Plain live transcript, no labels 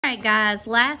right, guys,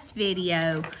 last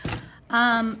video.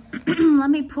 Let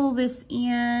me pull this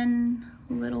in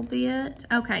a little bit.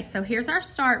 Okay, so here's our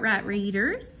Start Right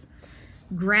readers.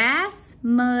 Grass,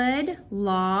 Mud,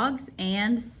 Logs,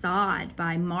 and Sod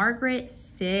by Margaret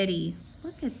Fetty.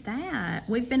 Look at that.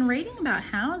 We've been reading about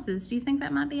houses. Do you think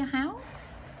that might be a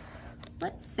house?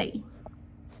 Let's see.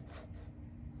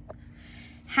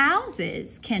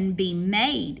 Houses can be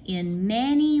made in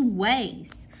many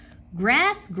ways.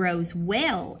 Grass grows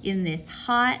well in this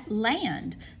hot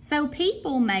land, so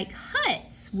people make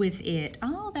huts with it.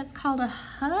 Oh, that's called a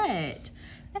hut.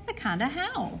 That's a kind of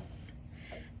house.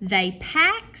 They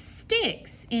pack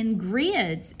sticks in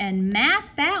grids and map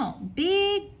out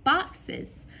big boxes,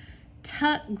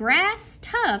 tuck grass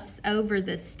tufts over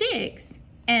the sticks,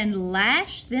 and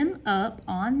lash them up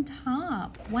on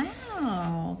top.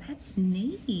 Wow, that's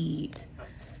neat.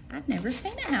 I've never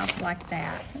seen a house like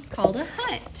that. It's called a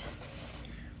hut.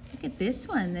 Look at this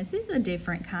one. This is a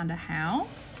different kind of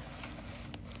house.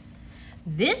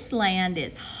 This land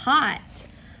is hot,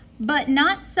 but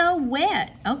not so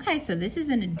wet. Okay, so this is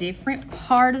in a different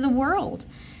part of the world.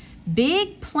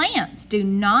 Big plants do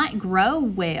not grow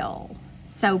well,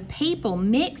 so people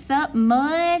mix up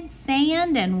mud,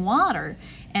 sand, and water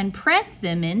and press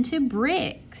them into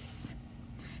bricks.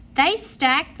 They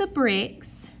stack the bricks,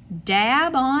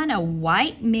 dab on a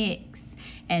white mix,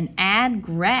 and add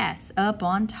grass up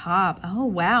on top. Oh,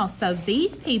 wow. So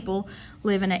these people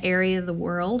live in an area of the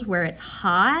world where it's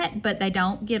hot, but they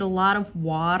don't get a lot of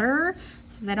water,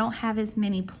 so they don't have as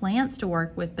many plants to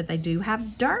work with, but they do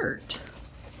have dirt.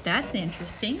 That's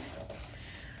interesting.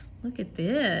 Look at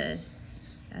this.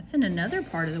 That's in another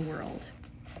part of the world.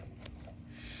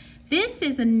 This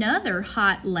is another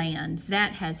hot land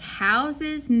that has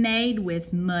houses made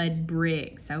with mud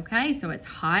bricks. Okay, so it's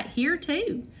hot here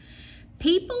too.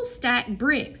 People stack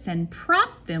bricks and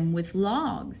prop them with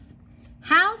logs.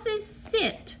 Houses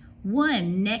sit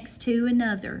one next to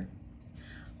another,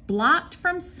 blocked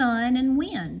from sun and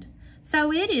wind.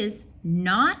 So it is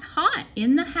not hot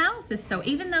in the houses. So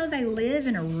even though they live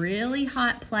in a really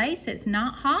hot place, it's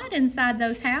not hot inside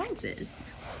those houses.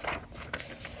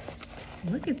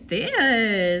 Look at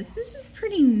this. This is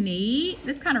pretty neat.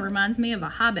 This kind of reminds me of a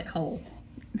hobbit hole.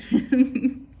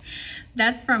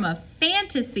 That's from a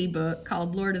fantasy book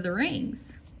called Lord of the Rings.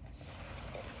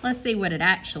 Let's see what it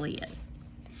actually is.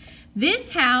 This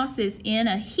house is in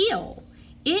a hill.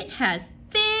 It has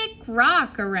thick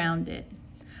rock around it.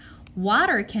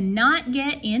 Water cannot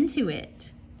get into it.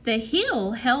 The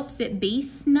hill helps it be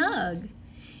snug.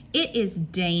 It is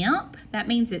damp. That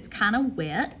means it's kind of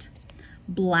wet.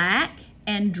 Black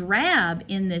and drab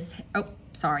in this,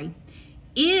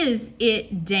 Is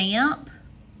it damp,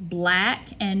 black,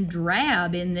 and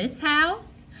drab in this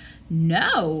house?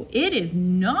 No, it is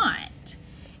not.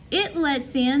 It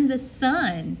lets in the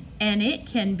sun and it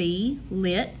can be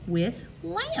lit with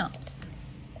lamps.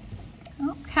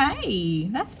 Okay,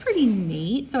 that's pretty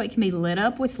neat. So it can be lit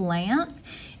up with lamps.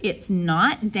 It's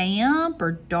not damp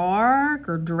or dark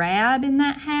or drab in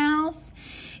that house.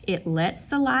 It lets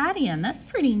the light in. That's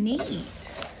pretty neat.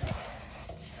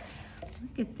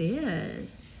 Look at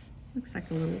this. Looks like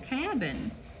a little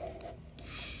cabin.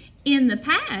 In the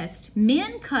past,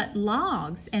 men cut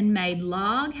logs and made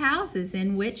log houses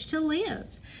in which to live.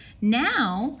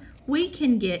 Now, we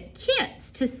can get kits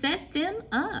to set them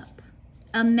up.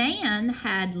 A man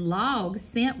had logs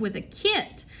sent with a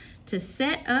kit to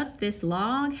set up this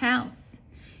log house.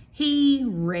 He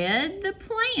read the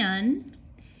plan.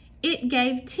 It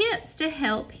gave tips to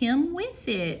help him with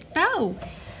it. So,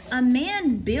 a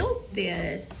man built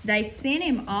this. They sent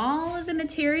him all of the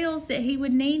materials that he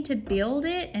would need to build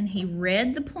it, and he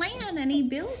read the plan and he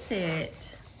built it.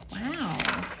 Wow.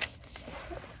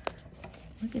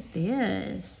 Look at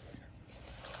this.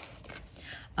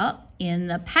 In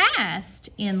the past,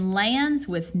 in lands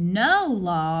with no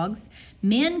logs,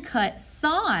 men cut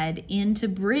sod into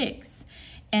bricks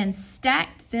and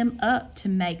stacked them up to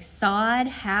make sod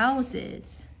houses.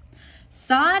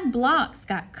 Sod blocks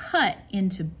got cut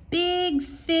into big,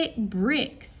 thick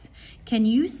bricks. Can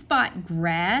you spot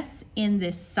grass in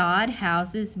this sod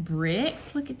house's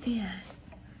bricks? Look at this.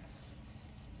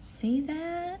 See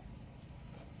that?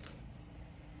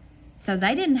 So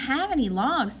they didn't have any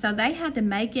logs, so they had to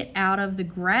make it out of the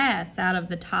grass, out of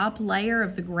the top layer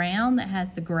of the ground that has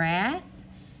the grass.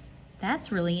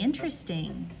 That's really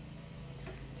interesting.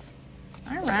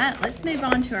 All right, let's move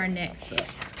on to our next book.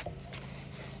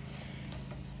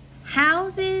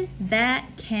 Houses that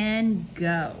can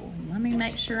go. Let me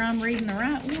make sure I'm reading the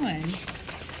right one.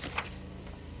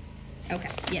 Okay,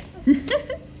 yes.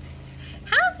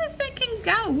 Houses that can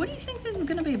go. What do you think this is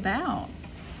going to be about?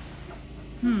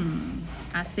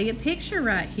 I see a picture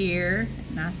right here,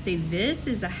 and I see this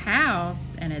is a house,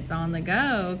 and it's on the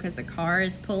go because a car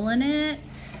is pulling it.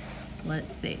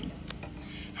 Let's see.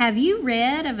 Have you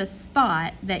read of a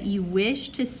spot that you wish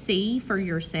to see for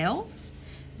yourself?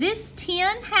 This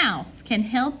tin house can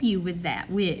help you with that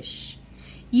wish.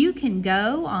 You can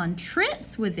go on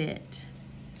trips with it.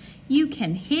 You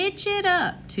can hitch it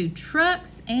up to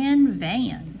trucks and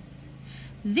vans.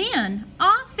 Then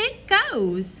off it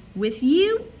goes with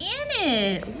you in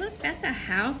it. Look, that's a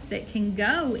house that can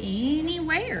go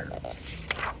anywhere.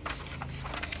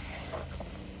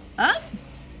 Oh,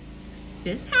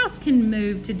 this house can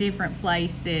move to different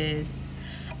places.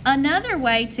 Another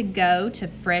way to go to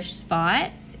fresh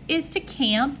spots is to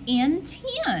camp in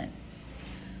tents.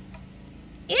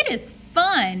 It is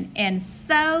fun and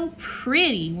so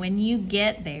pretty when you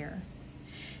get there.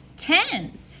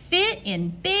 Tents fit in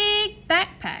big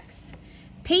backpacks.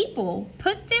 People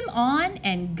put them on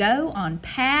and go on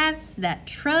paths that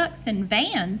trucks and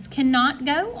vans cannot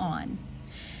go on.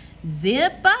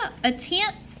 Zip up a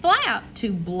tent's flap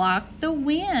to block the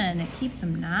wind. It keeps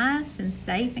them nice and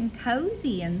safe and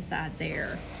cozy inside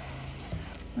there.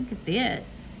 Look at this.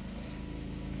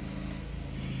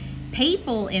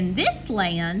 People in this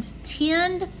land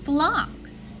tend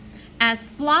flocks. As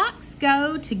flocks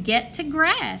go to get to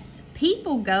grass,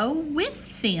 people go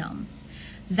with them.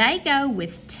 They go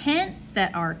with tents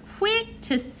that are quick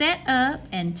to set up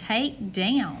and take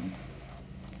down.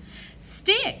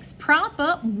 Sticks prop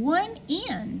up one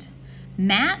end.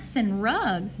 Mats and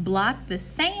rugs block the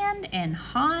sand and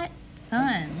hot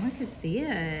sun. Look at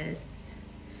this.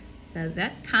 So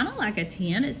that's kind of like a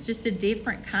tent. It's just a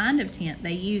different kind of tent.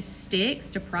 They use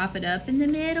sticks to prop it up in the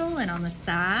middle and on the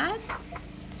sides.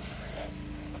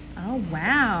 Oh,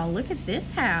 wow. Look at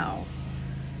this house.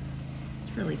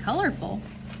 It's really colorful.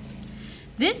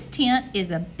 This tent is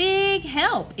a big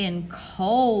help in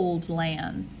cold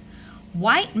lands.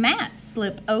 White mats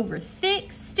slip over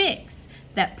thick sticks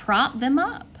that prop them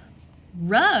up.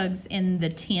 Rugs in the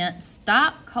tent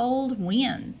stop cold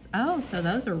winds. Oh, so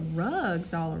those are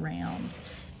rugs all around.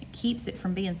 It keeps it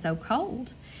from being so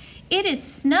cold. It is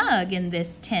snug in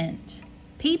this tent.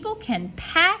 People can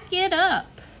pack it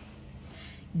up,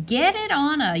 get it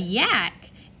on a yak,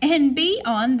 and be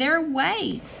on their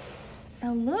way. So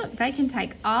look, they can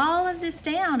take all of this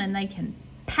down and they can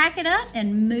pack it up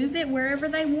and move it wherever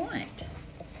they want.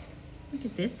 Look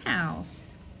at this house.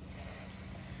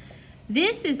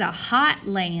 This is a hot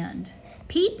land.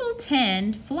 People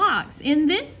tend flocks in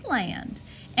this land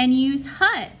and use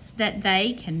huts that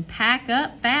they can pack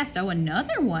up fast. Oh,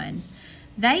 another one.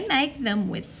 They make them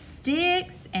with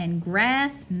sticks and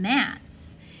grass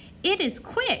mats. It is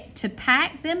quick to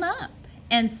pack them up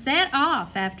and set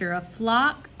off after a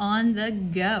flock on the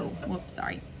go. Whoops,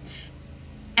 sorry.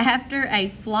 After a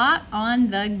flock on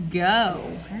the go.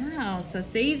 Wow, so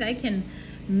see, they can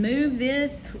move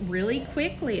this really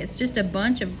quickly. It's just a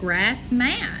bunch of grass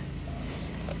mats.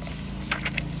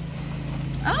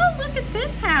 Oh, look at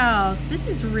this house. This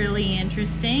is really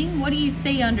interesting. What do you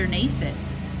see underneath it?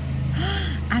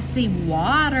 I see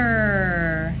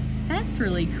water. That's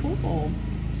really cool.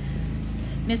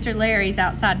 Mr. Larry's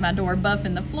outside my door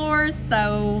buffing the floors,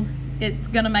 so it's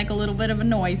gonna make a little bit of a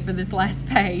noise for this last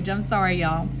page. I'm sorry,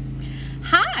 y'all.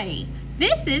 Hi,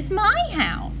 this is my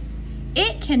house.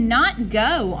 It cannot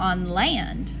go on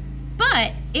land,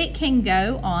 but it can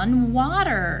go on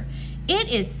water. It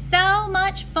is so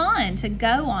much fun to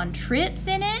go on trips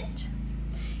in it.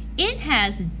 It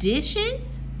has dishes,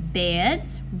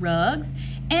 beds, rugs,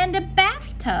 and a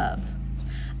bathtub.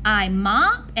 I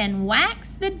mop and wax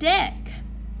the deck.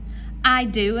 I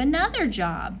do another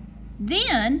job.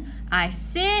 Then I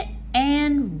sit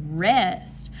and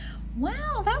rest.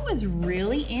 Wow, that was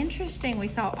really interesting. We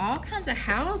saw all kinds of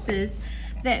houses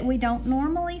that we don't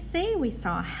normally see. We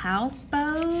saw a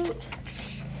houseboat,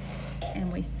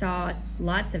 and we saw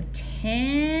lots of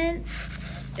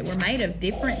tents that were made of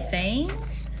different things.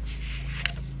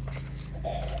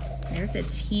 There's a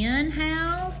tin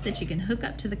house that you can hook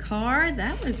up to the car.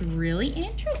 That was really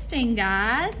interesting,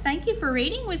 guys. Thank you for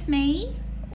reading with me.